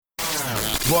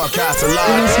Broadcast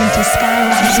live. Listen to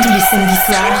Skyrock tous les samedis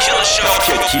soirs.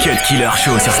 Cut Killer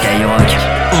Show sur Skyrock.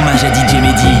 Hommage à DJ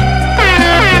Mehdi.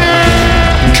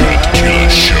 Cut Killer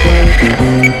Show.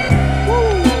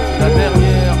 La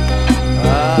dernière.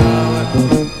 Ah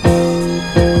ouais.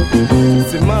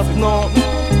 C'est maintenant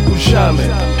ou jamais.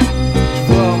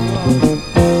 Tu vois,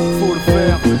 faut le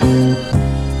faire.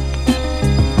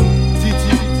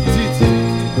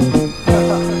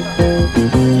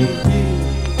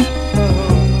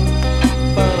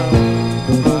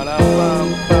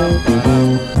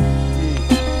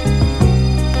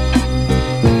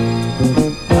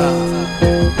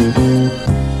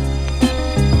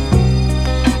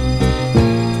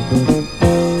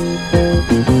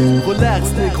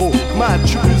 Je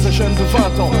suis plus un jeune de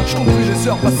 20 ans. Je compte plus les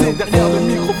heures passées derrière le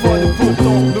microphone. Et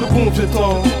pourtant, le bon vieux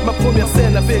temps. Ma première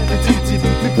scène avec les D-Types.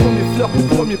 Mes premiers fleurs,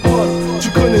 mes premiers potes. Tu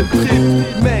connais le trip,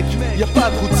 mec, y a pas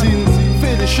de routine.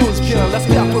 Fais les choses bien,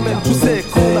 l'ascar toi-même. Tu sais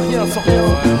qu'on n'a rien sans rien.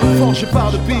 Forgé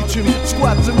par le bitume,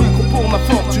 squat le micro pour ma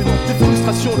fortune. Des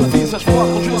frustrations, le visage froid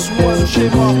quand je suis loin de chez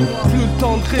moi. Plus le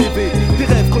temps de rêver, des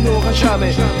rêves qu'on n'aura jamais.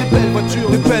 Des belles voitures,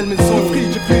 des belles maisons. Le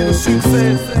fric et puis le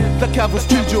succès. La cave au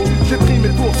studio, j'ai primé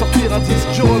pour sortir un disque.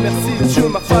 Je remercie Dieu,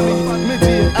 ma famille, Mehdi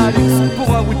et Alex.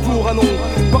 Pour un oui, pour un non,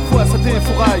 parfois ça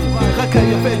défouraille.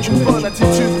 Racaille avec une bonne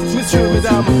attitude. Messieurs,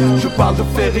 mesdames, je parle de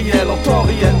faits réels en temps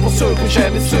réel. Pour ceux que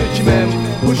j'aime et ceux qui m'aiment.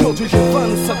 Aujourd'hui j'ai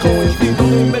 25 ans et je vis dans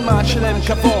le même HLM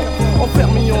qu'avant.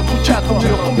 Enfermé entre 4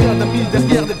 murs, combien d'amis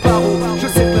derrière des barreaux. Je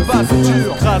sais que là-bas c'est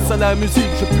dur. Grâce à la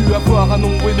musique j'ai pu avoir un nom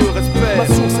et le respect. Ma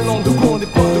source est langue de con, des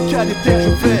potes de qualité que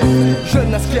je fais.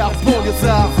 Jeune Ascar,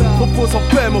 banlieusard, repose en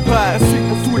paix mon père. Ainsi que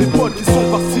pour tous les potes qui sont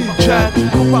partis. Jack,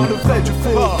 on parle le vrai du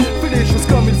faux. Fais les choses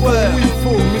comme il faut, où il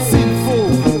faut, mais s'il faut.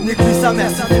 N'écris sa mère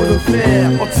s'il faut le faire.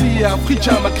 Entier,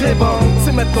 africain, maghrébin.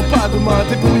 C'est maintenant pas demain,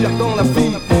 débrouillard dans la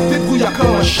vie. Débrouillard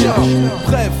comme un chien.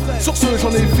 Bref, sur ce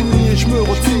j'en ai fini et je me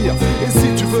retire. Et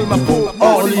si tu veux ma peau,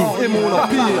 Orly et mon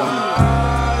empire.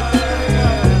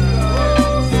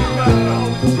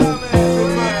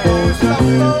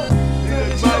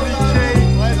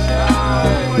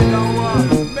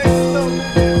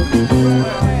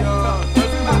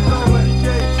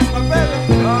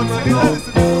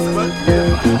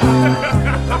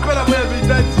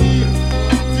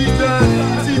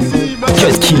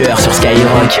 Cut Killer sur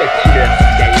Skyrock.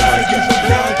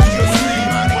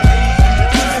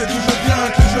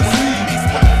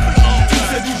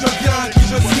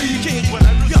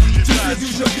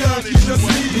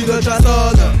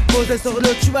 Posé sur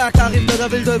le track, arrive de la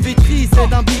ville de Vitry.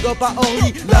 C'est un big up à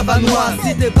Orly, la Vanoise.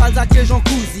 Si t'es Balzac et Jean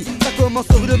Cousy, ça commence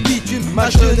sur le bitume. Ma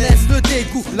jeunesse, le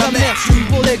dégoût, la mer, je suis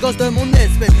pour les gosses de mon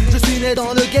espèce. Je suis né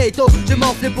dans le ghetto, j'ai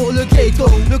morflé pour le ghetto.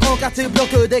 Le grand quartier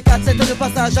bloque des 4-7 de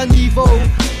passage à niveau.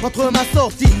 Entre ma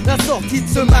sortie, la sortie de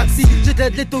ce maxi, j'étais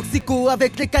des toxicos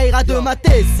avec les Kaira de ma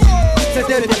Tessie.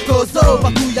 C'était le Pircoso,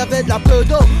 partout y'avait de la peu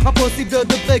d'eau. Impossible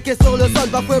de breaker sur le sol,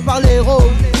 bafoué par les héros.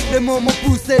 Les mots m'ont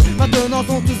poussé, maintenant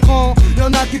sont tous grands. Y'en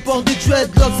a qui portent des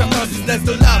dreadlocks, certains business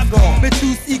de l'Afghan. Mais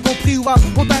tous, y compris WAP,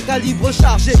 ont un calibre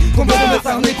chargé. Combien de mes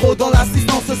frères négros dans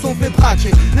l'assistance se sont fait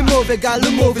braquer. Les mauvais gars, le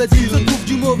mauvais deal se trouve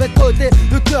du mauvais côté.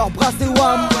 Le cœur brassé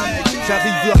WAM.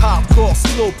 J'arrive de hardcore,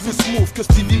 slow, plus smooth que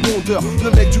Stevie Wonder.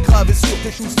 Le mec du gravé sur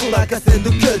tes choux sur la cassette de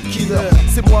Cut Killer.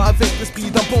 C'est moi avec l'esprit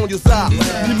d'un banlieusard.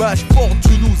 L'image forte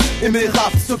du loose et mes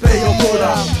raps se payent en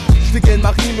dollars. Je dégaine ma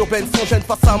rime urbaine sans gêne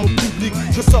face à mon public.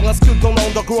 Je sors un scud dans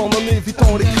l'underground en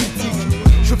évitant les critiques.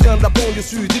 Je viens de la banlieue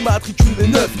sud, immatriculé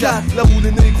 9-4. Là où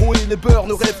les négros et les beurs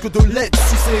ne rêvent que de lettres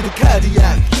sucées de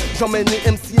Cadillac. J'emmène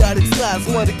les MC à l'extase,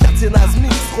 loin des quartiers nazes.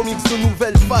 Mix, remix de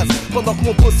nouvelles phases, pendant que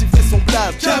mon possible fait son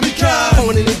blase. Kamikaze,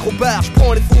 prends les négros bars,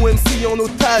 j'prends les faux MC en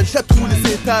otage. À tous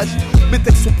les étages, mes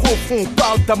textes sont profonds,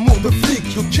 parlent d'amour, de flic,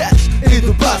 de cash et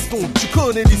de baston. Tu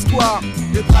connais l'histoire,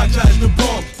 des braquages de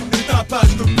banque, des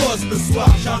tapages de poste le soir.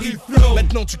 J'arrive flow,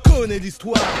 maintenant tu connais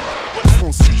l'histoire.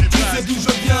 Tu sais d'où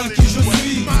je viens, qui je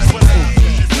suis.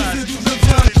 Tu sais d'où je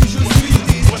viens, qui je suis.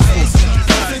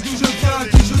 Tu sais d'où je viens,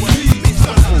 qui je suis.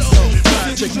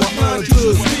 Check-moi 1, 2,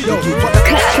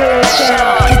 Cut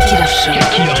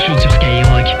Killer Show sur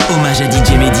Skyrock. Hommage à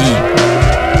DJ Mehdi.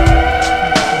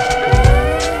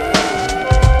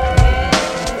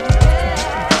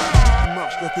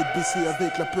 Marche la tête baissée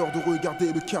avec la peur de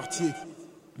regarder le quartier.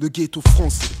 Le ghetto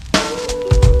français.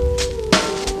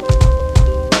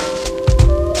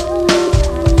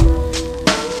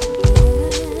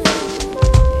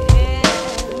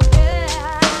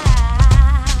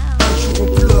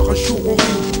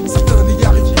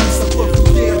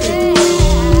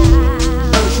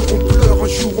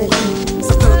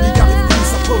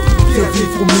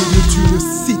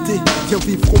 Viens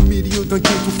vivre au milieu d'un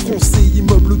ghetto français,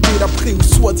 immeuble délabré ou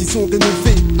soi-disant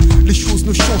rénové. Les choses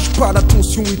ne changent pas, la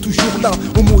tension est toujours là.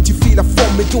 On modifie la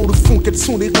forme, mais dans le fond, quels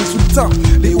sont les résultats?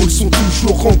 Les halls sont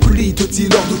toujours remplis de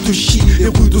dealers de touchy, les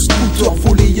rues de scooters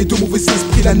volés et de mauvais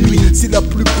esprits la nuit. Si la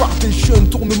plupart des jeunes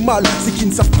tournent mal, c'est qu'ils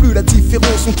ne savent plus la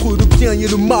différence entre le bien et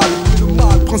le mal. Le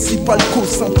mal, principal cause,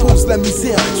 s'impose la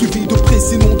misère, suivi de près,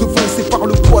 sinon devancé par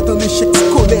le poids d'un échec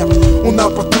scolaire. On n'a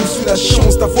pas tous eu la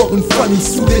chance d'avoir une famille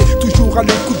soudée, toujours à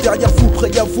l'écoute derrière vous,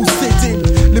 prêts à vous aider.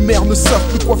 Les mères ne savent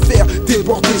plus quoi faire,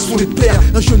 débordés sont les pères.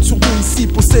 Un jeune sur deux ici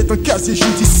possède un casier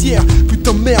judiciaire.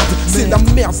 Putain merde, c'est la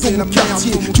merde dans mon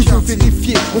quartier. Tu veux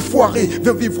vérifier, enfoiré,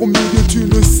 viens vivre au milieu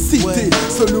d'une cité.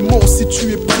 Seulement si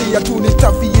tu es prêt à donner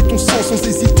ta vie et ton sang sans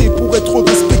hésiter pour être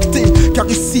respecté. Car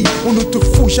ici, on ne te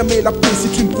fout jamais la paix si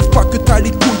tu ne prouves pas que t'as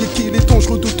les couilles et qu'il est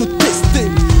dangereux de te tester.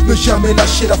 Ne jamais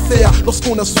lâcher l'affaire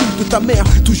lorsqu'on insulte ta mère.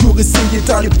 Toujours essayer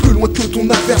d'aller plus loin que ton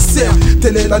adversaire.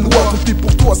 Telle est la loi, tant pis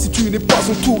pour toi si tu n'es pas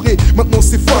entouré. Maintenant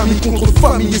c'est famille contre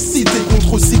famille et cité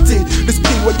contre cité.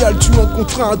 L'esprit loyal tu en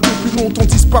contre un depuis longtemps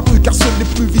disparu. Car seuls les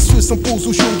plus vicieux s'imposent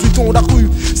aujourd'hui dans la rue.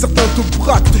 Certains te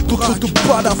braquent, d'autres te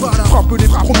baladent. Frappent les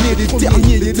premiers, les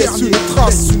derniers, les laissent une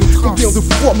trace. Combien de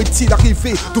fois m'est-il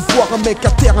arrivé de voir un mec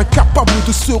à terre incapable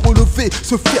de se relever,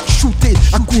 se faire shooter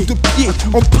à coups de pied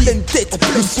en pleine tête.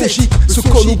 Le songique se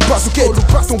colle au basket.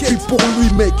 Tant pis pour lui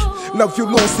mec, la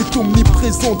violence est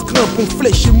omniprésente. Grimpe en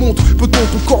flèche et monte.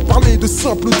 Peut-on encore parler de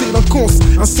simple délinquance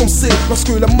insensée lorsque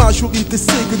la majorité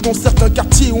sait que dans certains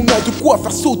quartiers on a de quoi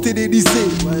faire sauter l'Elysée?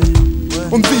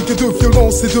 On ne vit que de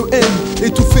violence et de haine,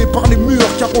 étouffé par les murs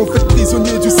car on fait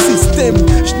prisonnier du système.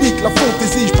 Je nique la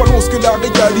fantaisie, je balance que la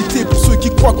réalité pour ceux qui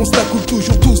croient qu'on se la coule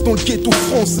toujours tous dans le ghetto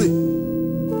français.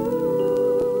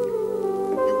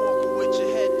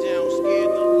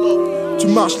 Tu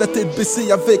marches la tête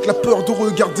baissée avec la peur de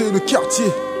regarder le quartier,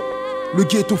 le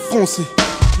ghetto français.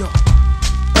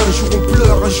 Un jour on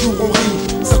pleure, un jour on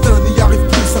rit, certains n'y arrivent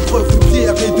plus à preuve de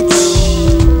pierre et de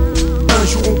un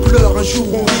jour on pleure, un jour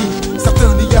on rit,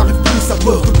 certains n'y arrivent plus à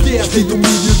preuve de pierre. Je vis au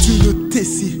milieu d'une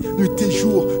tessie, nuit et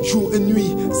jour, jour et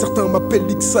nuit. Certains m'appellent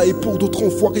Lixa et pour d'autres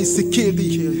enfoirés c'est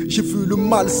Kerry. J'ai vu le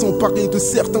mal s'emparer de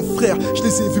certains frères, je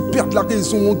les ai vus perdre la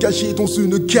raison, engagés dans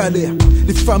une galère.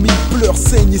 Les familles pleurent,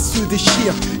 saignent et se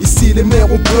déchirent. Ici les mères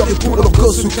ont peur et pour leurs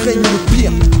gosses craignent le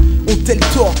pire. Ont-elles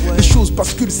tort? Les choses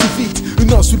basculent si vite.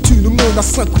 Une insulte, une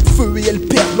menace, un coup de feu et elles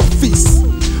perdent leur fils.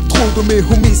 Trop de mes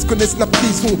homies connaissent la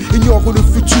prison, ignorent le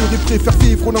futur et préfèrent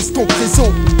vivre l'instant présent.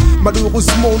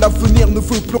 Malheureusement l'avenir ne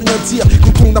veut plus rien dire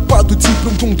quand on n'a pas de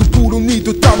diplôme, donc de boulot ni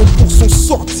de talent pour s'en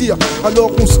sortir.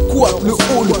 Alors on squatte le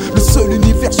hall, le seul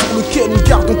univers sur lequel on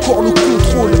garde encore le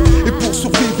contrôle. Et pour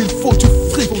survivre il faut du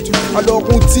fric. Alors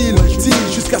on deal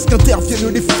jusqu'à ce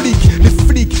qu'interviennent les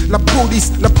flics, la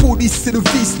police c'est le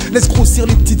vice. Laisse grossir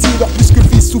les petits dealers plus que le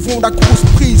vice, souvent la grosse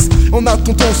prise. En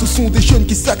attendant ce sont des jeunes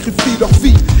qui sacrifient leur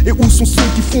vie. Et où sont ceux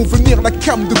qui font venir la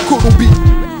cam de Colombie?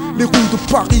 Les rues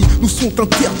de Paris nous sont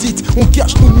interdites, on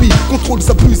cache nos nuits, contrôles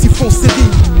abusifs en série.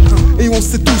 Et on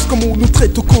sait tous comment on nous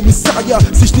traite au commissariat.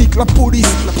 Si je nique la police,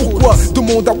 pourquoi?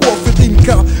 Demande à Wolf et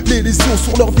Rimka. Les lésions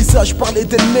sur leur visage parlaient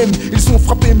d'elles-mêmes. Ils ont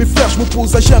frappé mes frères, je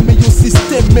m'oppose à jamais au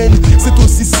système, man. C'est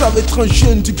aussi ça d'être un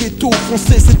jeune du ghetto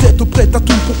français, c'est être prêt à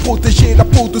tout pour protéger la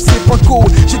peau de ses pincos.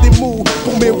 J'ai des mots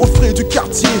pour mes refrains du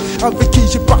quartier, avec qui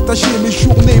j'ai partagé mes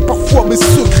journées, parfois mes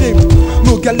secrets,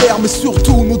 nos galères mais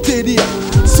surtout nos délires.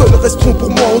 Seuls resteront pour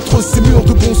moi entre ces murs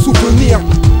de bons souvenirs.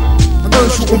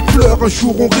 Un jour on pleure, un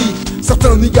jour on rit,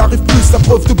 certains n'y arrivent plus à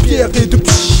preuve de pierre et de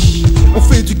pchit. On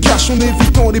fait du cash en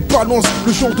évitant les balances,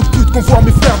 le genre de pute qu'on voit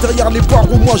mes frères derrière les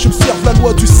barreaux. Moi je me serve la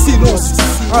loi du silence,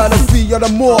 à la vie, à la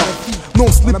mort. Non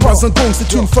ce n'est pas un gang,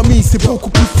 c'est une famille, c'est beaucoup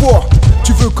plus fort.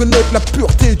 Tu veux connaître la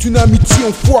pureté d'une amitié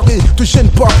enfoirée, te gêne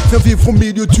pas, viens vivre au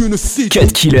milieu d'une cité.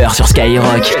 Cut Killer sur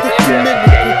Skyrock.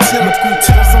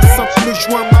 Un simple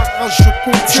joint, ma rage je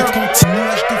contiens.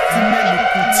 Nuage de fumée me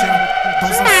contient. Dans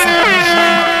un simple joint,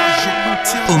 ma rage je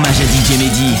contiens. Hommage à DJ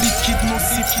Mehdi. Liquide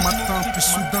nocif, matin, puis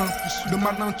soudain. Le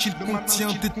malin qu'il contient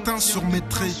déteint sur mes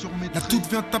traits. Là tout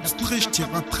devient abstrait, je tire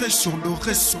un trait sur le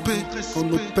respect. Quand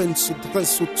nos peines se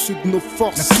dressent au-dessus de nos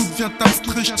forces. Là tout devient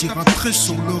abstrait, je tire un trait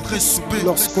sur le respect.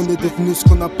 Lorsqu'on est devenu ce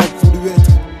qu'on n'a pas voulu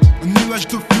être. Un nuage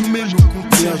de fumée me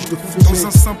contient. Dans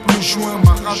un simple joint,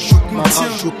 ma rage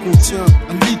je contiens.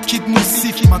 Un liquide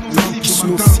nocif, matin, puis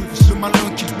soudain. Le malin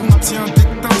qu'il contient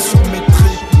déteint sur mes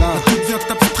traits. Là tout devient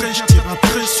abstrait, je tire un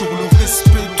trait sur le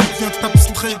respect. Tout devient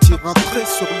abstrait, tire un trait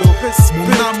sur le respect. Mon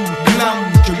âme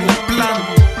glane, que l'on plane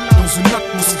dans une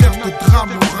atmosphère de drame,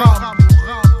 on rame.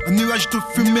 Un nuage de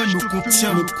fumée me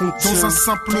contient. me contient. Dans un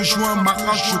simple joint, ma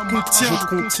rage je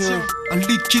contiens. Un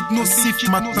liquide nocif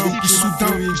matin, puis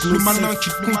soudain, le malin qui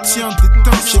contient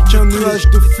d'éteint. Qu'un nuage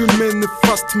de fumée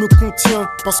néfaste me contient.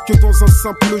 Parce que dans un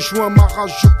simple joint, ma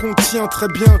rage je contiens. Très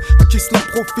bien, à qui cela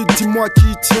profite, dis-moi qui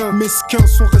y tient. Mesquins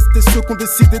sont restés ceux qui ont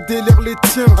décidé d'élire les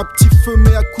tiens. À petit feu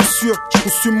mais à coup sûr, je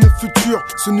consume mon futur.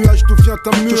 Ce nuage devient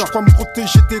un mur, je crois me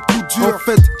protéger des coups durs. En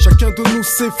fait, chacun de nous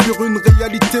sait fuir une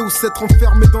réalité ou s'être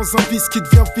enfermé dans un vice qui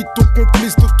devient vite ton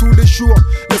complice de tous les jours.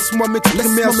 Laisse-moi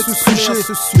m'exprimer à ce sujet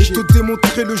et te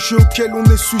démontrer le jeu auquel on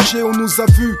est sujet. On nous a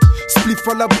vus, spliff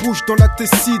à la bouche dans la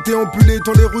tessie, déambuler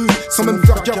dans les rues sans même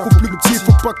faire gaffe aux plus petits.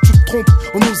 Faut pas que tu te trompes,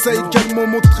 on nous a également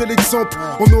montré l'exemple.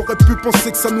 On aurait pu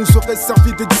penser que ça nous aurait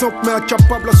servi d'exemple, mais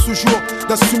incapable à ce jour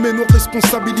d'assumer nos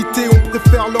responsabilités, on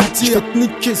préfère leur dire: je vais te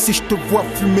niquer si je te vois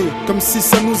fumer. Comme si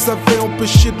ça nous avait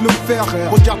empêché de le faire.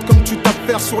 Regarde comme tu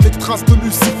t'affaires sur les traces de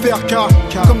Lucifer. Car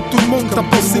comme tout le monde t'as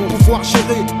pensé pouvoir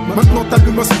gérer. Maintenant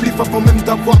t'allumes un spliff avant même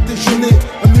d'avoir déjeuné.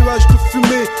 Un nuage de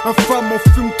fumée, infâme,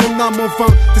 enfume ton âme en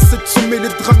vain. T'essaies de semer les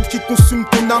drames qui consument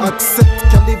ton âme. Accepte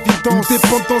qu'à l'évidence, une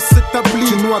dépendance s'établit.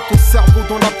 Tu noies ton cerveau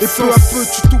dans l'absence, et peu à peu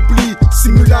tu t'oublies.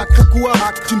 Simulacre ou quoi,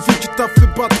 d'une vie qui t'a fait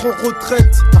battre en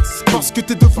retraite. Parce que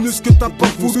t'es devenu ce que t'as pas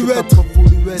voulu être.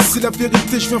 Si la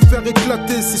vérité je viens faire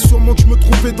éclater, c'est sûrement que je me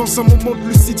trouvais dans un moment de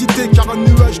lucidité. Car un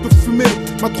nuage de fumée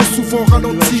m'a trop souvent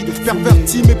ralenti,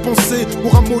 perverti mes pensées, ou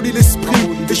ramolli l'esprit.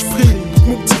 Et je prie pour que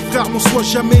mon petit frère n'en soit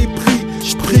jamais épris.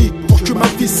 Je prie pour que ma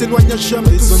vie s'éloigne à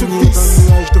jamais de ce vice.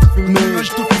 Un nuage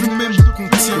de fumée me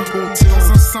contient.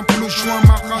 Dans un simple joint,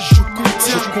 ma rage je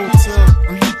contiens.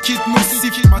 Un liquide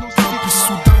nocif matin, puis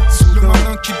soudain, le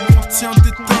malin qui contient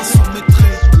d'éteint sur mes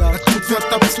traits. Là tout devient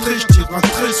abstrait, je tire un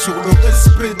trait sur le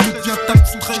respect. Tout devient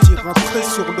abstrait, je tire un trait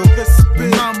sur le respect.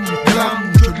 L'âme blâme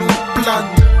que l'on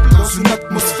plane dans une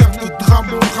atmosphère de drame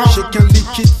au rame. J'ai qu'un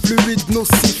liquide fluide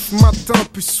nocif matin,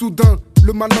 puis soudain,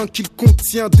 le malin qu'il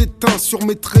contient d'éteint sur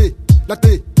mes traits. La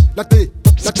thé, la thé,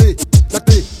 la thé, la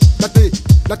thé, la thé,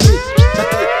 la thé, la thé, la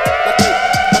thé, la thé,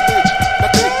 la thé,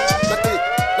 la thé, la thé,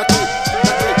 la thé.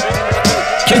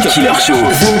 Cut Killer Show.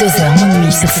 22h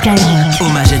minuit sur Skyrock.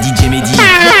 Hommage à DJ Mehdi.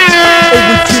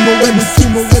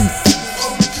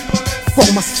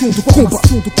 Formation de combat,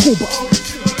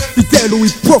 fidèle au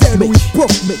hip-hop,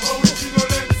 mec.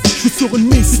 Je suis sur une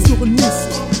mission,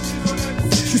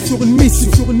 je suis sur une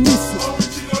mission,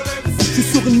 je suis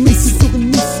sur une mission.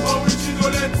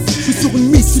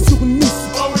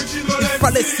 Il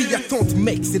fallait s'y attendre,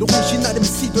 mec. C'est l'original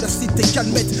MC de la cité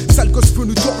calmette. Sale gosse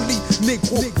venu d'Orly,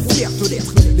 négro, fier de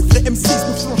l'être. Les vrais M6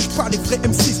 ne flanchent pas, les vrais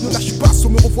M6 ne lâchent pas. So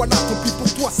me revoilà, tant pis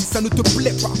pour toi si ça ne te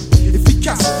plaît pas.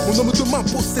 Efficace, mon homme de main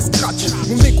pose ses scratchs.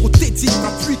 Mon négro dédié,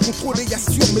 m'appuie, contrôlé et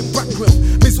assure mes backgrounds,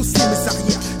 mais aussi mes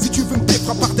arrières. Si tu veux me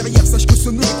défra par derrière, sache que ce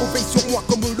négro veille sur moi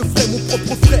comme le ferait mon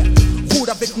propre frère. Roule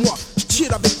avec moi,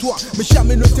 chill avec toi, mais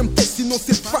jamais ne viens me tester, sinon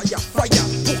c'est fire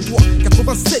pour toi.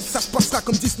 87, ça se passera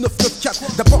comme 1994.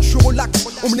 D'abord je relaxe,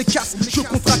 on me les casse, je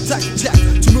contre-attaque, Jack.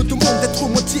 Tu me demandes d'être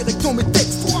moins direct dans mes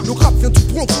textes. Le rap vient du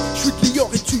Bronx, je suis de Lior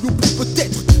et tu oublies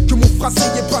peut-être que mon phrasé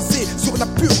est basé sur la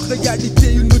pure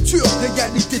réalité. Une dure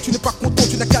réalité, tu n'es pas content,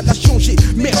 tu n'as qu'à la changer.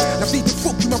 Merde, la vie des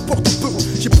faux qui m'importe peu.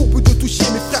 J'ai pour but de toucher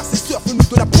mes frères et sœurs venus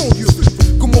de la banlieue.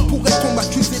 Comment pourrait-on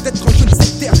m'accuser d'être un jeune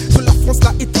sectaire? De la France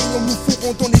l'a été en nous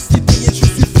fourrant dans les cités. Et je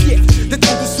suis fier d'être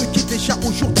un de ceux qui déjà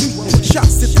aujourd'hui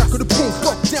chassent ces tracks de bon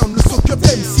lockdown, le soccer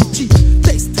MCG.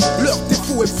 Test leur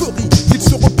défaut et furie, ils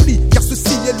se replient car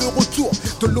ceci est le retour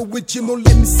de l'original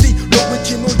MC,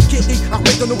 l'original Kerry,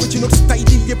 armé d'un original style,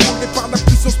 épaulé par la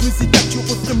puissance musicale du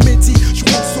refrain Mehdi. Je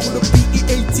roule sur le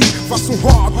BE80, façon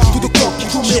hard, tout de corps qui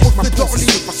tourne, reflet d'Orly.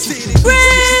 C'est les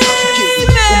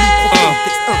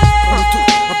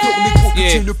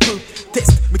tu ne peux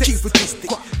tester, mais qui veut tester?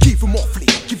 Qui veut morfler?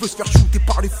 Qui veut se faire shooter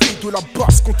par les filles de la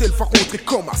basse quand elle va rentrer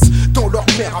comme as dans leur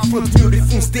mère afin de mieux les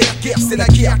foncer la guerre? C'est la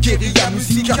guerre, guérilla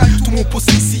musicale, tout mon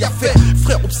poste ici à faire.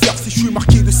 Frère, observe si je suis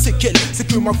marqué de séquelles, c'est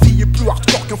que ma vie est plus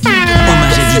hardcore qu'un film de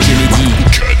Hommage à DJ Mehdi.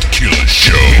 Cut Killer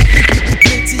Show.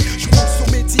 Mehdi, je roule sur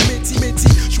Mehdi,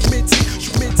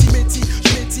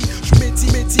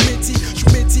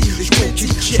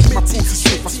 je check ma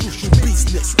position parce que je suis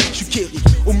business. Je suis Kerry,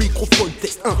 au microphone,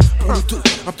 test 1, 2,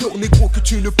 un pur négro que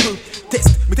tu ne peux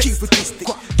tester. Mais qui veut tester?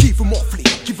 Qui veut morfler?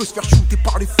 Qui veut se faire shooter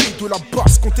par les filles de la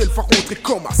basse quand elle va rentrer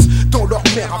comme as dans leur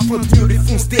mère afin de mieux les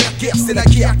foncer la guerre? C'est la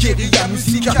guerre, guérilla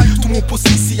musicale, tout mon poste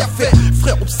ici à faire.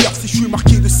 Frère, observe si je suis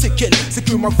marqué de séquelles, c'est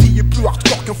que ma vie est plus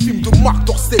hardcore qu'un film de Marc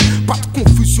Dorcel. Pas de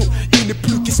confusion, il n'est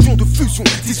plus question de fusion,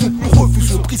 disons plus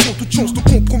refusion, prison, toute chance de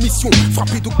compromis mission.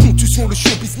 Frappé de contusion, le show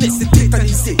business est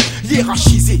tétanisé,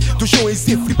 hiérarchisé. De gens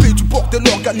aisés, flippés du bordel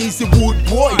organisé. Wood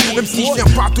boy, même si je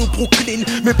viens pas de Brooklyn,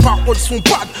 mes paroles sont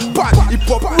bad,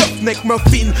 hip-hop, roughneck,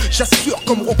 muffin. J'assure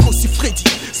comme Rocco si Freddy.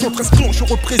 113 clans, je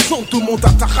représente tout le monde à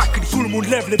Tarakli. Tout le monde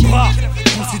lève les bras,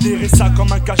 considérez ça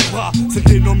comme un cache-bras. C'est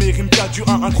le dénommé Rimka du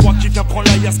 1-1-3 qui vient prendre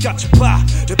la Yaska, tu pars.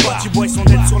 Les petits boys sont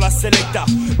nets sur la Selecta.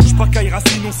 Bouge pas Kaira,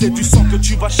 sinon c'est du sang que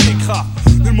tu vas chez Kra.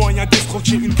 Le moyen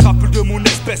d'escroquer une crapule de mon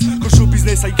espèce. Que show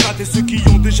business aille gratter ceux qui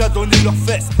ont déjà donné leurs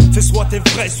fesses. C'est soit t'es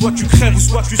vrai, soit tu crèves ou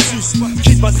soit tu suces.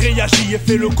 Kid Bad réagit et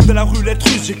fait le coup de la roulette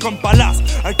russe. J'ai comme Palace,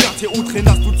 un quartier où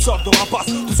traînasse toutes sortes de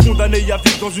rapaces. Tous condamnés à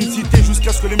vivre dans une cité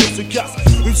jusqu'à ce que les murs se cassent.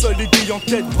 Une seule idée en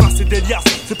tête, brasser des liasses.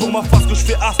 C'est pour ma face que je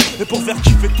fais as et pour faire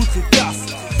kiffer toutes les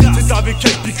tasses. C'est avec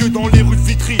elle pique dans les rues de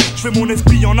Vitry. Je fais mon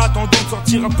esprit en attendant de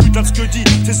sortir un putain de ce que dit.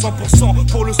 C'est 100%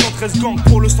 pour le 113 gang,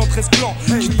 pour le 113 clan.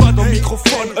 Quitte pas dans le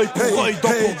microphone, œil pour œil, dent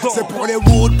pour dent. C'est pour les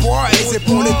Wood Boys, c'est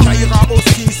pour les Kaira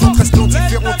aussi. 113 clans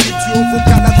différents, duo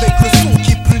vocal avec le son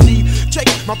qui punit. Check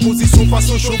ma position face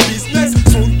au show business.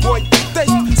 Son boy,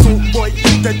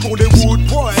 tête pour les Wood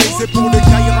Boys, c'est pour les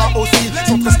Kaira aussi.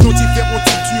 113 clans différents,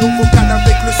 duo vocal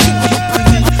avec le son qui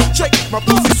punit. Check ma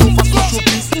position face au show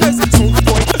business.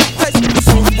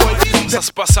 Ça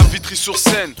se passe à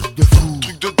Vitry-sur-Seine.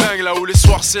 Truc de dingue là où les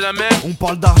soirs c'est la même. On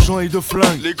parle d'argent et de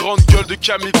flingue. Les grandes gueules de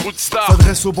Camille Groudstar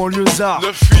s'adressent aux banlieusards.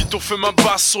 9-8 on fait main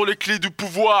basse sur les clés du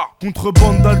pouvoir.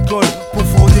 Contrebande d'alcool pour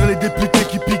fournir les députés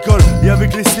qui picolent. Et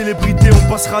avec les célébrités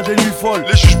on passera des nuits folles.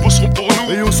 Les juges bosseront pour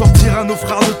nous et on sortira nos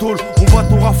frères de tôle. On va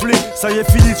tout rafler, ça y est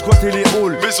fini de squatter les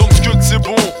halls. Maison de scud c'est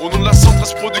bon. Au nom de la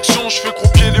 113 Production je fais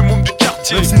croquer les mômes du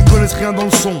quartier. Même s'ils ne connaissent rien dans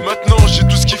le son. Maintenant j'ai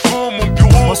tout ce qu'il faut, mon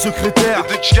bureau, ma secrétaire.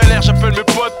 Et dès que je galère j'appelle mes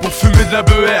potes pour fumer de la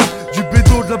BR. Du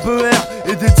bédo, de la BR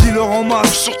et des dealers en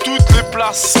masse. Sur toutes les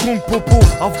places. Strong Popo,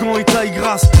 Afghan et taille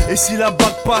grasse. Et si la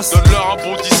bague passe, donne-leur un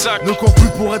bon 10 sacs. Ne cours plus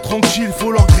pour être tranquille,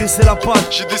 faut leur graisser la patte.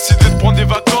 J'ai décidé de prendre des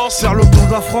vacances, faire le tour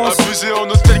de la France. Abuser en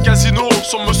hôtel casino,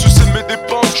 sans me soucier de mes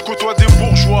dépenses. Je côtoie des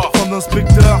bourgeois, femme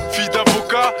d'inspecteur, fille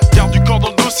d'avocat. Garde du corps dans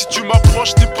le dos, si tu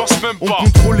m'approches, n'y pense même pas. On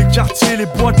contrôle les quartiers, les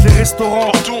boîtes, les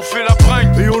restaurants. Partout on fait la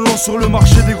bringue. Et on lance sur le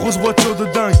marché des grosses voitures de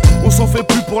dingue. On s'en fait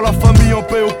plus pour la famille, en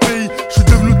paix au pays. Je suis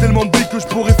devenu tellement big que je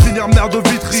pourrais finir maire de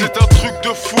Vitry. C'est un truc de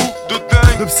fou, de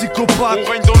dingue, de psychopathe.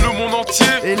 On règne dans le monde entier.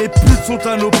 Et les putes sont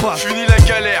à nos pattes. Fini la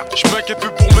galère, je m'inquiète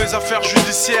plus pour mes affaires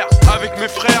judiciaires. Avec mes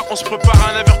frères, on se prépare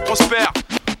à un avenir prospère.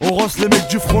 On rosse les mecs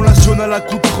du Front National à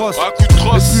coups de crosse. À coups de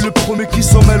crosse. Et puis le premier qui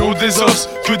s'en mêle, on désosse.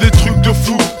 Que des trucs de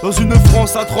fou. Dans une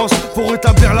France atroce, faut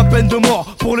rétablir la peine de mort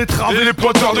pour les traves et les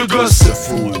pointeurs de gosses. De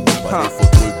fou, pas des faux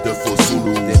trucs de faux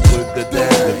zoulous. Des trucs de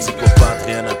dingue, de psychopathes,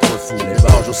 rien à trop fou. Les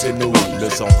barges c'est nous, le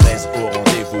 113 au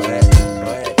rendez-vous.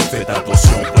 Faites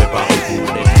attention, préparez-vous.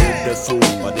 Des trucs de fou,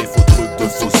 pas des faux trucs de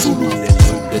faux zoulous. Des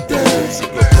trucs de dingue, de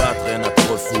psychopathes, rien à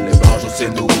trop fou. Les barges c'est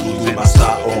nous, tout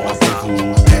basta au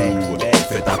rendez-vous.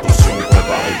 Faites attention,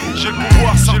 préparez-vous. J'ai le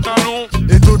pouvoir, certains l'ont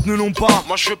et d'autres ne l'ont pas.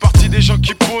 Moi je fais partie des gens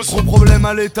qui posent gros problème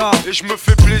à l'état. Et je me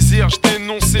fais plaisir, je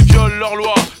dénonce et viole leur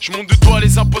loi. Je monte du doigt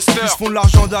les imposteurs. Ils se font de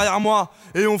l'argent derrière moi.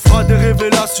 Et on fera des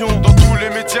révélations dans tous les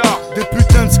médias. Des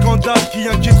putains de scandales qui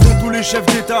inquiéteront tous les chefs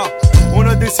d'état. On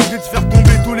a décidé de faire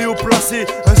tomber tous les hauts placés,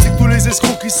 ainsi que tous les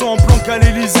escrocs qui sont en planque à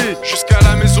l'Elysée. Jusqu'à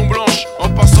la Maison Blanche, en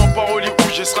passant par Hollywood,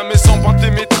 j'essaierai mes empreintes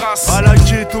et mes traces. À la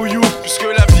ghetto you, puisque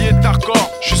la vie est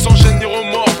hardcore, je suis sans gêne ni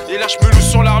remords. Et là je me loue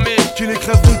sur l'armée, qui les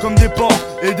crèveront comme des porcs.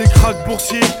 Et des cracks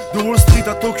boursiers, de Wall Street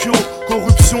à Tokyo.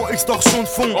 Corruption, extorsion de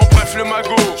fonds. En bref le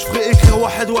magot, je ferai écrire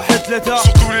Wahed l'État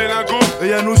sur tous les lingots.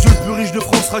 Et à nos yeux le plus riche de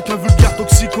France sera qu'un vulgaire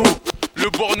toxico. Le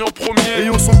borgne en premier, et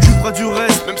on s'occupera du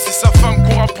reste. Même si sa femme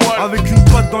court à poil, avec une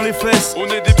patte dans les fesses. On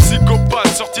est des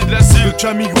psychopathes sortis de l'asile, de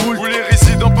Camille Groult, où les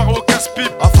résidents partent au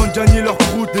casse-pipe afin de gagner leur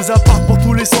croûte. Des apparts pour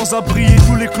tous les sans-abri et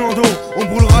tous les clandos. On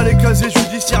brûlera les casiers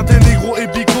judiciaires des négros et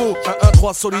bigots.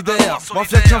 1-1-3 solidaire,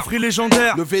 mafia qu'un free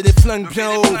légendaire. Levez des flingues bien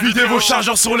haut, videz vos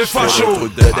chargeurs sur les fachos.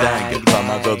 Truc de dingue, comme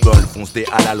un gogol, fonce des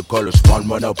à l'alcool. Je prends le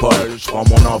monopole, je prends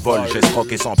mon envol.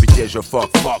 J'escroque et sans pitié je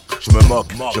fuck. Je me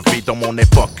moque, je vis dans mon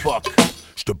époque.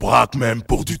 Je te braque même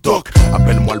pour du toc.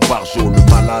 Appelle-moi le barjo,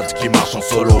 le malade qui marche en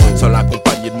solo. Seul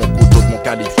accompagné de mon couteau, de mon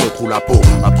calibre, je te trouve la peau.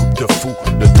 Un truc de fou,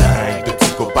 de dingue, de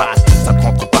psychopathe. Ça te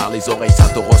rentre par les oreilles, ça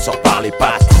te ressort par les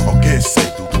pattes. Ok,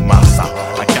 c'est Doudou Marsa.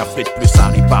 Un café de plus, ça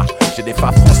arrive pas. J'ai des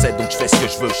fats français, donc je fais ce que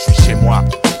je veux, je suis chez moi.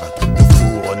 Un truc de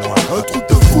fou, Renoir. Un truc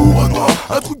de fou, Renoir.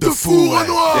 Un truc de fou,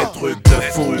 Renoir. Des trucs de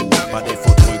fou, pas des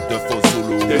faux trucs de faux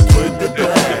zoulous. Des trucs de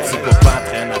psychopathes,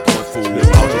 rien à trop fou.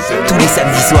 Tous les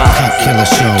samedis soirs,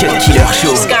 Cut Killer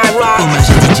Show. Hommage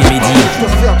à DJ Mehdi. Je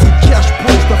dois faire du cash,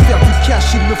 bro, je dois faire du cash,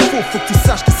 il me faut faut que tu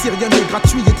saches qu'ici rien n'est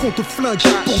gratuit et qu'on te flingue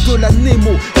pour de la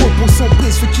Nemo. Repose en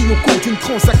paix ceux qui ont compte une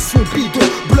transaction bidon.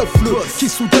 Bluff-le, qui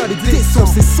soudain les descend,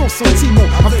 c'est sans sentiment.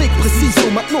 Avec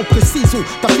précision, maintenant précisons.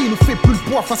 Ta vie ne fait plus le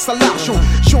poids face à l'argent.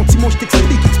 Gentiment je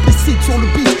t'explique explicite sur le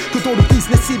beat que dans le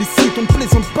business illicite on ne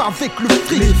plaisante pas avec le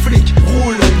fric. Les flics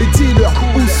roulent, les dealers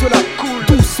où cela coule.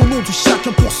 Tous au nom du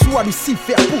chacun pour soi,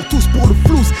 Lucifer pour tous pour le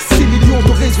flouze. 6 millions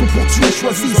de raisons pour tuer,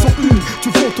 choisis-en une. Tu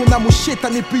vends ton âme au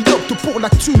chétan et puis opte pour la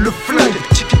thune. Le flingue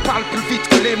qui parle plus vite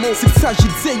que les mots. S'il s'agit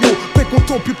de Zéyo, paix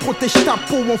content puis protège ta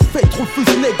peau. En fait,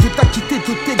 refuse net de t'acquitter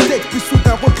de tes dettes. Puis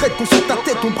soudain regrette qu'on sur ta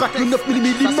tête on braque le 9 mm.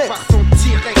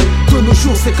 De nos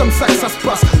jours c'est comme ça que ça se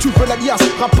passe. Tu veux l'alias,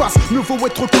 rapace, mieux vaut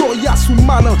être coriace ou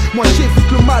malin. Moi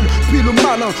j'évite le mal, puis le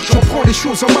malin. J'en prends les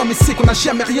choses en main mais c'est qu'on n'a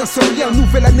jamais rien sans rien.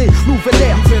 Nouvelle année, nouvelle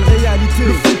ère, nouvelle réalité.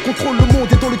 Le fric contrôle le monde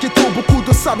et dans le ghetto beaucoup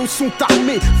de salauds sont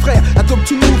armés. Frère, adopte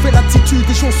une nouvelle attitude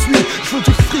et j'en suis. Je veux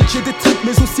du fric, j'ai des tripes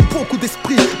mais aussi beaucoup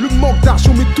d'esprit. Le manque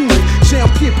d'argent m'étouffe, j'ai un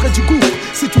pied près du gouffre.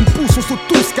 Si tu me pousses on saute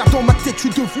tous car dans ma tête je suis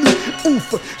devenu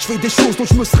ouf. Je fais des choses dont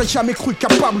je me serais jamais cru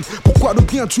capable. Pourquoi le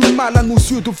bien du mal à nos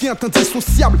yeux devient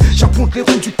indissociable? J'apponte les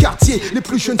rues du quartier, les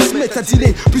plus jeunes se mettent à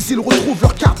dealer. Puis ils retrouvent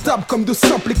leur cartable comme de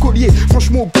simples écoliers.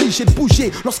 Franchement obligé de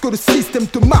bouger lorsque le système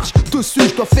te marche dessus.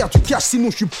 Je dois faire du cash sinon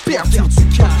je suis perdu. Faire du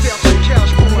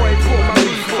cash pour moi et pour ma vie.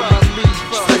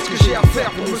 Je fais ce que j'ai à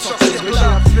faire pour me sortir de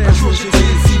là. Un jour j'ai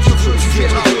dit si tu veux tu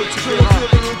verras. Tu verras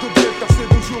car c'est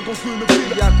beau jour dans une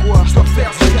ville. Y'a quoi? Je dois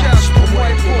faire du cash pour moi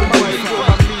et pour ma vie.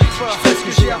 Je fais ce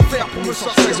que j'ai à faire pour me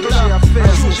sortir de là.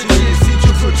 Un jour j'ai dit si tu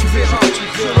veux tu verras.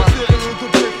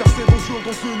 Car c'est beau jour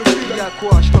dans une ville. Y'a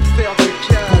quoi? Je dois faire du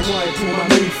cash pour moi et pour ma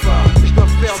mifa. Je dois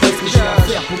faire du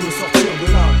cash pour me sortir de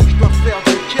là. Je dois faire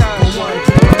du cash pour moi et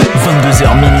pour ma mifa. 22h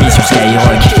minuit sur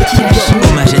Skyrock.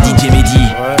 Hommage à DJ Mehdi.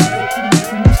 Ouais,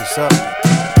 c'est ça.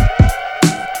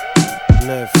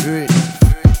 9-8.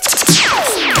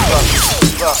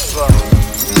 Va.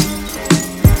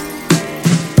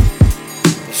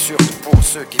 Et surtout pour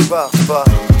ceux qui partent pas.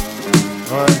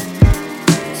 Ouais,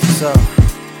 c'est ça.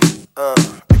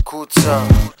 Écoute ça.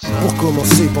 Pour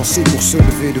commencer, penser pour se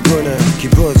lever de bonheur. Qui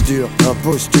bosse dur,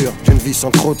 imposture d'une vie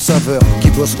sans trop de saveur. Qui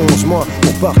bosse 11 mois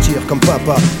pour partir comme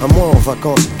papa. Un mois en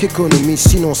vacances, qu'économise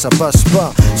sinon ça passe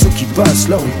pas. Ceux qui passent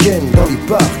leur week-end dans les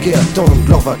parcs et attendent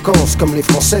leurs vacances. Comme les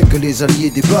Français que les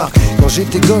Alliés débarquent. Quand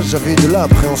j'étais gosse j'avais de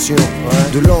l'appréhension,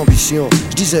 de l'ambition.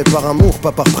 Je disais par amour,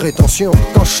 pas par prétention.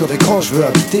 Quand je serai grand je veux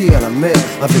habiter à la mer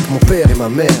avec mon père et ma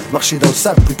mère. Marcher dans le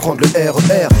sable puis prendre le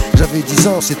RER. J'avais 10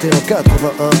 ans, c'était en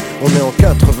 81. On est en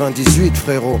 98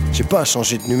 frérot, j'ai pas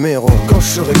changé de numéro. Quand je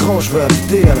serai grand je veux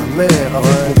habiter à la mer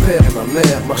avec mon père et ma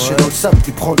mère. Marcher dans le sable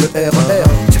puis prendre le RER.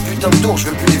 Ces putains de tours je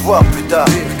veux plus les voir plus tard.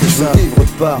 Je veux vivre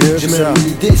de part, j'ai même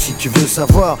une idée si tu veux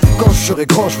savoir. Quand je serai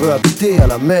grand je veux habiter à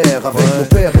la mer avec mon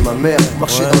père et ma mère.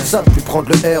 Marcher dans le sable puis prendre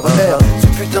le RER. Ces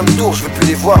putains de tours je veux plus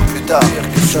les voir plus tard.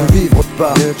 Je veux vivre de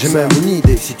part, j'ai même une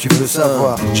idée si tu veux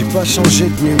savoir. J'ai pas changé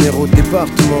de numéro de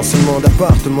département, seulement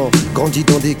d'appartement. Grandi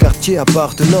dans des quartiers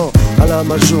appartenant à la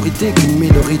majorité qu'une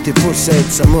minorité possède.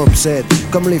 Ça m'obsède,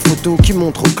 comme les photos qui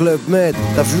montrent au Club Med.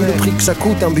 T'as vu le prix que ça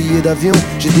coûte un billet d'avion?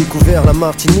 J'ai découvert la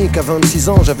Martinique à 26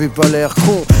 ans, j'avais pas l'air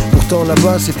con. Pourtant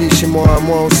là-bas c'était chez moi à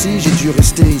moi aussi. J'ai dû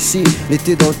rester ici,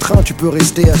 l'été dans le train tu peux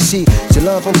rester assis. C'est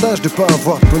l'avantage de pas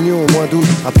avoir de pognon au mois d'août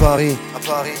à Paris.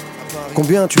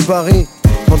 Combien tu paries?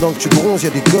 Pendant que tu bronzes, y'a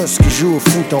des gosses qui jouent au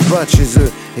foot en bas de chez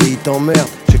eux et ils t'emmerdent.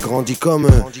 J'ai grandi comme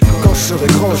eux. Quand je serai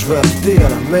grand, je veux habiter à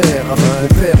la mer avec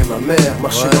mon père et ma mère.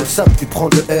 Marcher dans le sable puis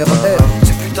prendre le RER.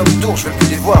 Ces putains de tours, je veux plus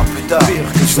les voir plus tard.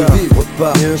 Je veux vivre de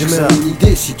part, j'ai même une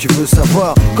idée si tu veux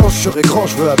savoir. Quand je serai grand,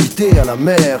 je veux habiter à la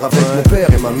mer avec mon père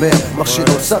et ma mère. Marcher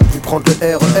dans le sable puis prendre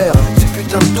le RER. Ces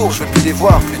putains de tours, je veux plus les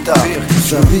voir plus tard.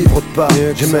 Je veux vivre de part,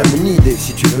 j'ai même une idée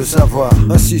si tu veux savoir.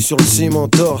 Assis sur le ciment,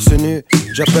 torse nu,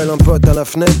 j'appelle un pote à la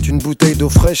fenêtre, une bouteille d'eau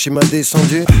fraîche, il m'a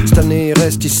descendu. Cette année il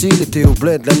reste ici, il était au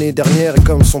bled l'année dernière. Et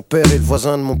comme son père et le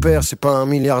voisin de mon père, c'est pas un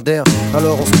milliardaire.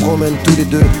 Alors on se promène tous les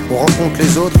deux, on rencontre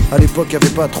les autres. À l'époque y'avait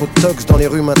pas trop de tox dans les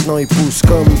rues, maintenant ils poussent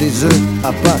comme des œufs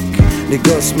à Pâques. Les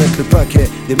gosses mettent le paquet,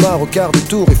 démarrent au quart de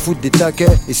tour et foutent des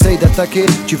taquets. Essaye d'attaquer,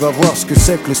 tu vas voir ce que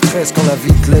c'est que le stress quand la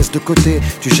vie te laisse de côté.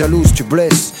 Tu jalouses, tu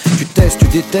blesses, tu testes, tu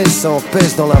détestes, ça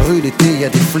empêche dans la rue l'été, y a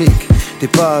des flics. T'es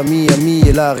pas ami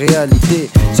et la réalité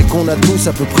c'est qu'on a tous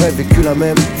à peu près vécu la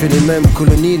même, fait les mêmes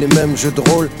colonies, les mêmes jeux de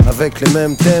rôle avec les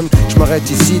mêmes thèmes. Je m'arrête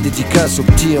ici, dédicace aux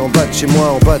petits en bas de chez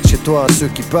moi, en bas de chez toi, à ceux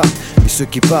qui partent. Et ceux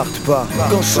qui partent pas.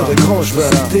 Quand je serai grand, je veux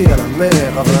habiter à la mer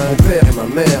avec mon père et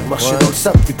ma mère. Marcher dans le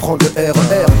sable puis prendre le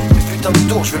RER. Les putains de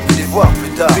tours, je veux plus les voir plus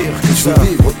tard. Je veux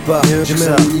vivre autre part. J'ai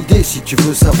même une idée si tu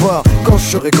veux savoir. Quand je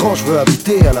serai grand, je veux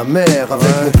habiter à la mer avec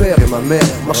mon père et ma mère.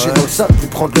 Marcher dans le sable puis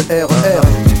prendre le RER.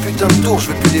 Les putains de tours, je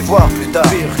veux plus les voir plus tard.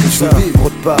 Je veux vivre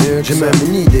autre part. J'ai même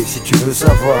une idée si tu veux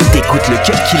savoir. T'écoutes le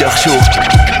Cut Killer Show.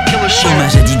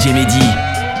 Hommage à DJ Mehdi.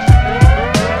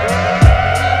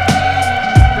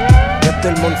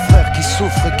 Tellement de frères qui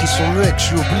souffrent et qui sont muets que je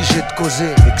suis obligé de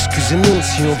causer. Excusez-nous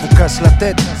si on vous casse la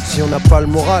tête, si on n'a pas le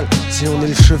moral, si on est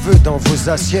le cheveu dans vos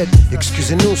assiettes.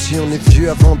 Excusez-nous si on est vieux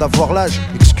avant d'avoir l'âge.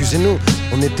 Excusez-nous,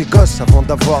 on était gosses avant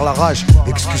d'avoir la rage.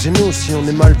 Excusez-nous si on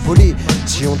est mal poli,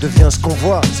 si on devient ce qu'on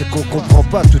voit, c'est qu'on comprend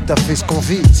pas tout à fait ce qu'on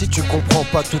vit. Si tu comprends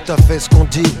pas tout à fait ce qu'on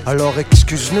dit, alors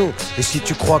excuse-nous. Et si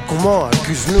tu crois qu'on ment,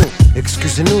 accuse-nous.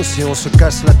 Excusez-nous si on se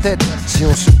casse la tête, si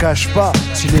on se cache pas,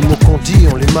 si les mots qu'on dit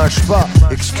on les mâche pas.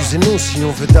 Excusez-nous si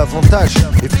on veut davantage.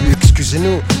 Et puis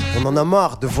excusez-nous, on en a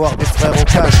marre de voir des frères en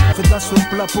cage. Fais de la sauce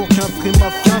plat pour qu'un frère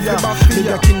mafia. Les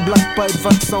gars qui ne blaguent pas et te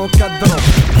vaccent en cadran.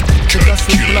 Fais de la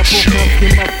sauce plat pour qu'un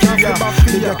frère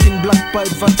mafia. Les gars qui ne blaguent pas et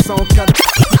te vaccent en cadran.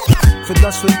 Fais de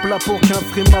la sauce plat pour qu'un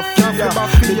frère mafia.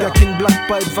 Les gars qui ne blaguent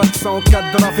pas et te vaccent en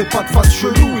cadran. Fais pas de face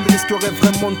chelou, il risquerait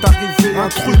vraiment de t'arriver un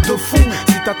truc de fou.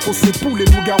 Si t'as trop ces poules, les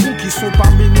loups-garous qui sont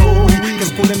parmi nous.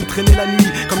 Qu'est-ce qu'on aime traîner la nuit,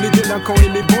 comme les délinquants et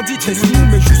les bandits. Laisse-nous,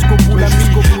 mais jusqu'au bout la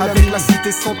nuit. Avec la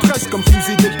cité 113 comme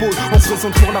fusil d'épaule. On se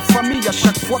présente pour la famille à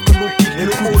chaque fois que l'on quitte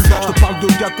le hall. Je te parle de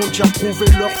gars qui ont déjà prouvé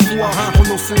leur foi,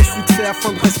 renoncé au succès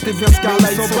afin de rester bien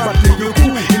Scarla. Ils s'en battent les deux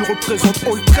coups. Ils représentent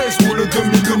Hall 13 ou le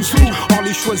 2001 sous. Or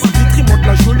les choisis Vitry montent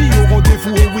la jolie au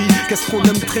rendez-vous. Oh oui, qu'est-ce qu'on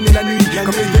aime traîner la nuit,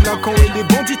 comme les délinquants et les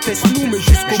bandits. Teste-nous, mais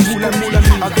jusqu'au bout la nuit.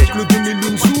 Avec le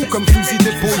 2001 sous comme fusil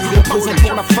d'épaule. On présente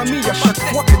pour la famille à chaque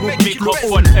fois que l'on quitte le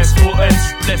hall.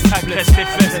 SOS, laisse agresse tes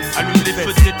fesses, allume les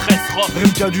feux de détresse, rock.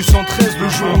 MK du 113, le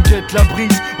jour on guette la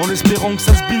brise, en espérant que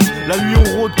ça se bise. La nuit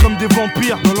on rôde comme des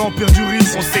vampires dans l'empire du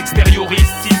risque. On s'extériorise,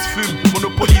 s'il se fume,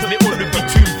 monopolise les halls de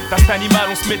bitume. D'un animal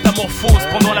on se métamorphose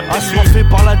pendant la pénurie. Assoiffé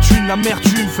par la thune,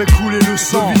 l'amertume fait couler le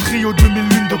sang. De Vitry au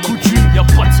 2001 de coutume. Y'a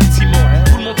pas de sentiment,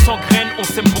 tout le monde s'engraine, on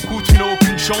s'aime beaucoup, tu n'as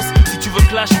aucune chance. Si tu veux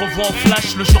clash, revois en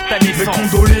flash le jour de ta naissance. Mes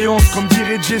condoléances, comme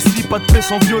dirait Jesse, pas de paix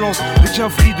sans violence. Des qu'un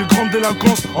fruit de grande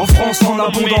délinquance, en France en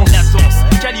abondance.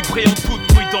 Calibré en toute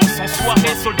prudence, en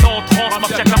soirée, soldat en transe,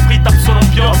 mafia Capri tape son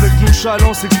ambiance. Avec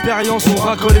nonchalance, expérience, on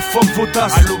racole et fuck vos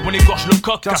tasses. À l'aube on égorge le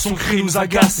coq, car son cri nous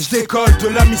agace. Je décolle de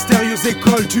la mystérieuse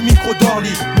école du micro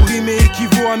d'Orly. Pour rimer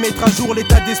équivaut à mettre à jour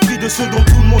l'état d'esprit de ceux dont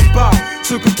tout le monde parle.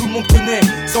 Ceux que tout le monde connaît,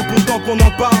 sans pourtant qu'on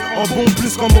en parle. En bon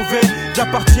plus qu'en mauvais,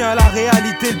 j'appartiens à la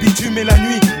réalité, le bitume et la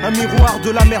nuit. Un miroir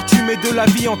de l'amertume et de la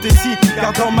vie en Tessie.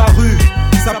 Car dans ma rue,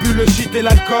 ça pue le shit et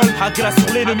l'alcool. À glace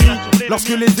sur l'ennemi. Lorsque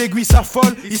les aiguilles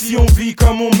s'affolent, ici on vit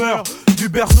comme on meurt. Du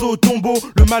berceau au tombeau,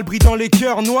 le mal brille dans les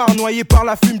cœurs noirs, noyés par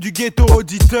la fume du ghetto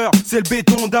auditeur. C'est le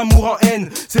béton d'amour en haine,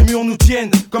 ces murs nous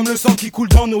tiennent comme le sang qui coule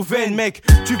dans nos veines. Mec,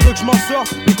 tu veux que je m'en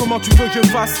sorte, mais comment tu veux que je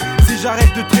fasse? Si j'arrête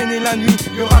de traîner la nuit,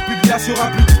 y'aura plus de glace, y'aura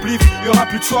plus de spliff, y'aura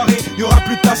plus de soirée, y'aura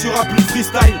plus de tasse, y'aura plus de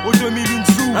freestyle. Au 2001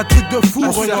 sous, un truc de fou,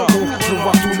 regarde. Je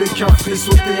vois tous les cafés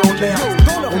sauter en l'air.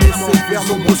 On est sévère,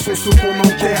 nombreux sont ceux qu'on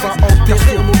enterre. On va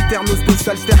enterrer nos termes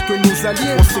spéciales que nos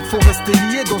alliés. On sait qu'il faut rester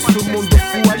liés dans ce monde de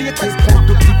fous alliés. Comprendre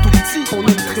depuis tout petit, on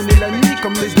aime traîner la nuit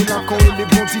comme les délinquants et les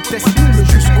bandits. Teste-nous, mais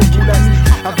jusqu'au bout la nuit.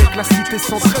 Avec la cité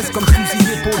 113 comme fusil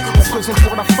d'épaule. On présente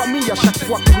pour la famille à chaque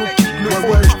fois que l'on quitte le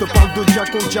hall. Je te parle de gars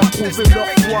qui ont déjà prouvé leur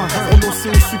foi, renoncé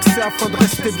au succès afin de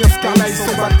rester bien Scarla. Ils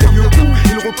s'en battent les coups.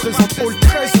 Ils représentent Hall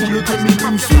 13 ou le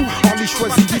 2001 sous. On les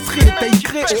choisit Vitry et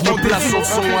Taïkré. Je remplace son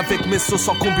son avec mes sauces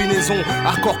en combinaison.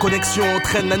 Hardcore connexion, on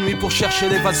traîne la nuit pour chercher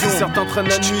l'évasion. Si certains traînent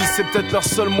la nuit, c'est peut-être leur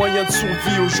seul moyen de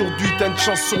survie. Aujourd'hui, t'as une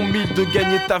chance sur 1000 de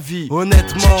gagner ta vie.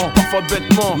 Honnêtement, parfois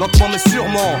bêtement, lentement mais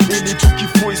sûrement. Et les trucs qu'il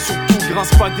faut et surtout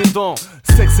grince pas des dents.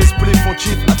 Sexe et split font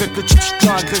cheap avec le tch-tch-tch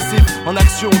agressif. En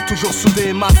action, toujours soudé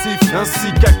et massif. Ainsi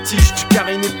qu'actif, tu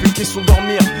carines et plus question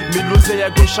dormir. Mais l'oseille à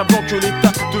gauche avant que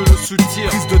l'état te le soutire.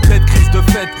 Crise de tête, crise de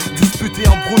fête. Disputé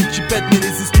en broune qui pète, mais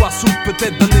les histoires s'ouvrent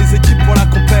peut-être dans les équipes pour la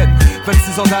compète.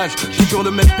 26 ans d'âge, j'ai toujours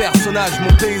le même personnage.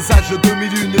 Mon paysage de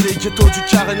 2001 et les ghettos du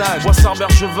carénage. Boissard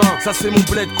Bergevin, ça c'est mon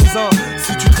bled cousin.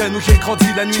 Si tu traînes où j'ai grandi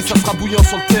la nuit, ça sera bouillant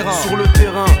sur le terrain. Sur le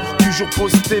terrain, toujours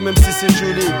posté même si c'est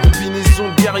gelé. Combinaison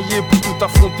guerrier pour tout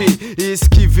affronter et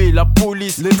esquiver la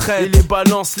police, les traits et les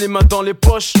balances, les mains dans les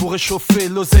poches pour réchauffer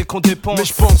l'oseille qu'on dépense. Mais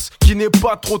je pense qu'il n'est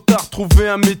pas trop tard trouver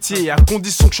un métier, à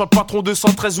condition que je sois patron de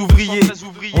 113 ouvriers.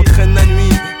 On traîne la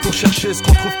nuit pour chercher ce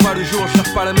qu'on trouve pas le jour.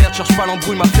 Cherche pas la merde, cherche pas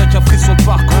l'embrouille, mafia qui a pris son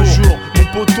parcours. Un jour, mon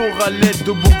poteau Ralette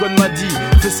de Bourgogne m'a dit,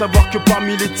 fais savoir que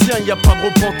parmi les tiens y a pas de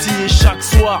repenti. Et chaque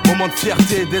soir, moment de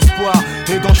fierté et d'espoir.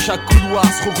 Et dans chaque couloir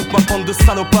se regroupe ma bande de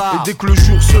salopards. Et dès que le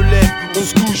jour se lève, on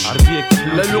se couche.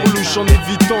 L'allure louche en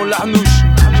évitant l'arnouche.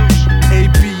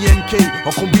 APNK,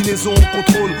 en combinaison, on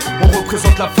contrôle. On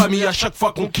représente la famille à chaque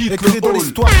fois qu'on quitte le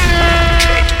hall.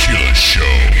 Cut Killer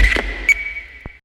Show.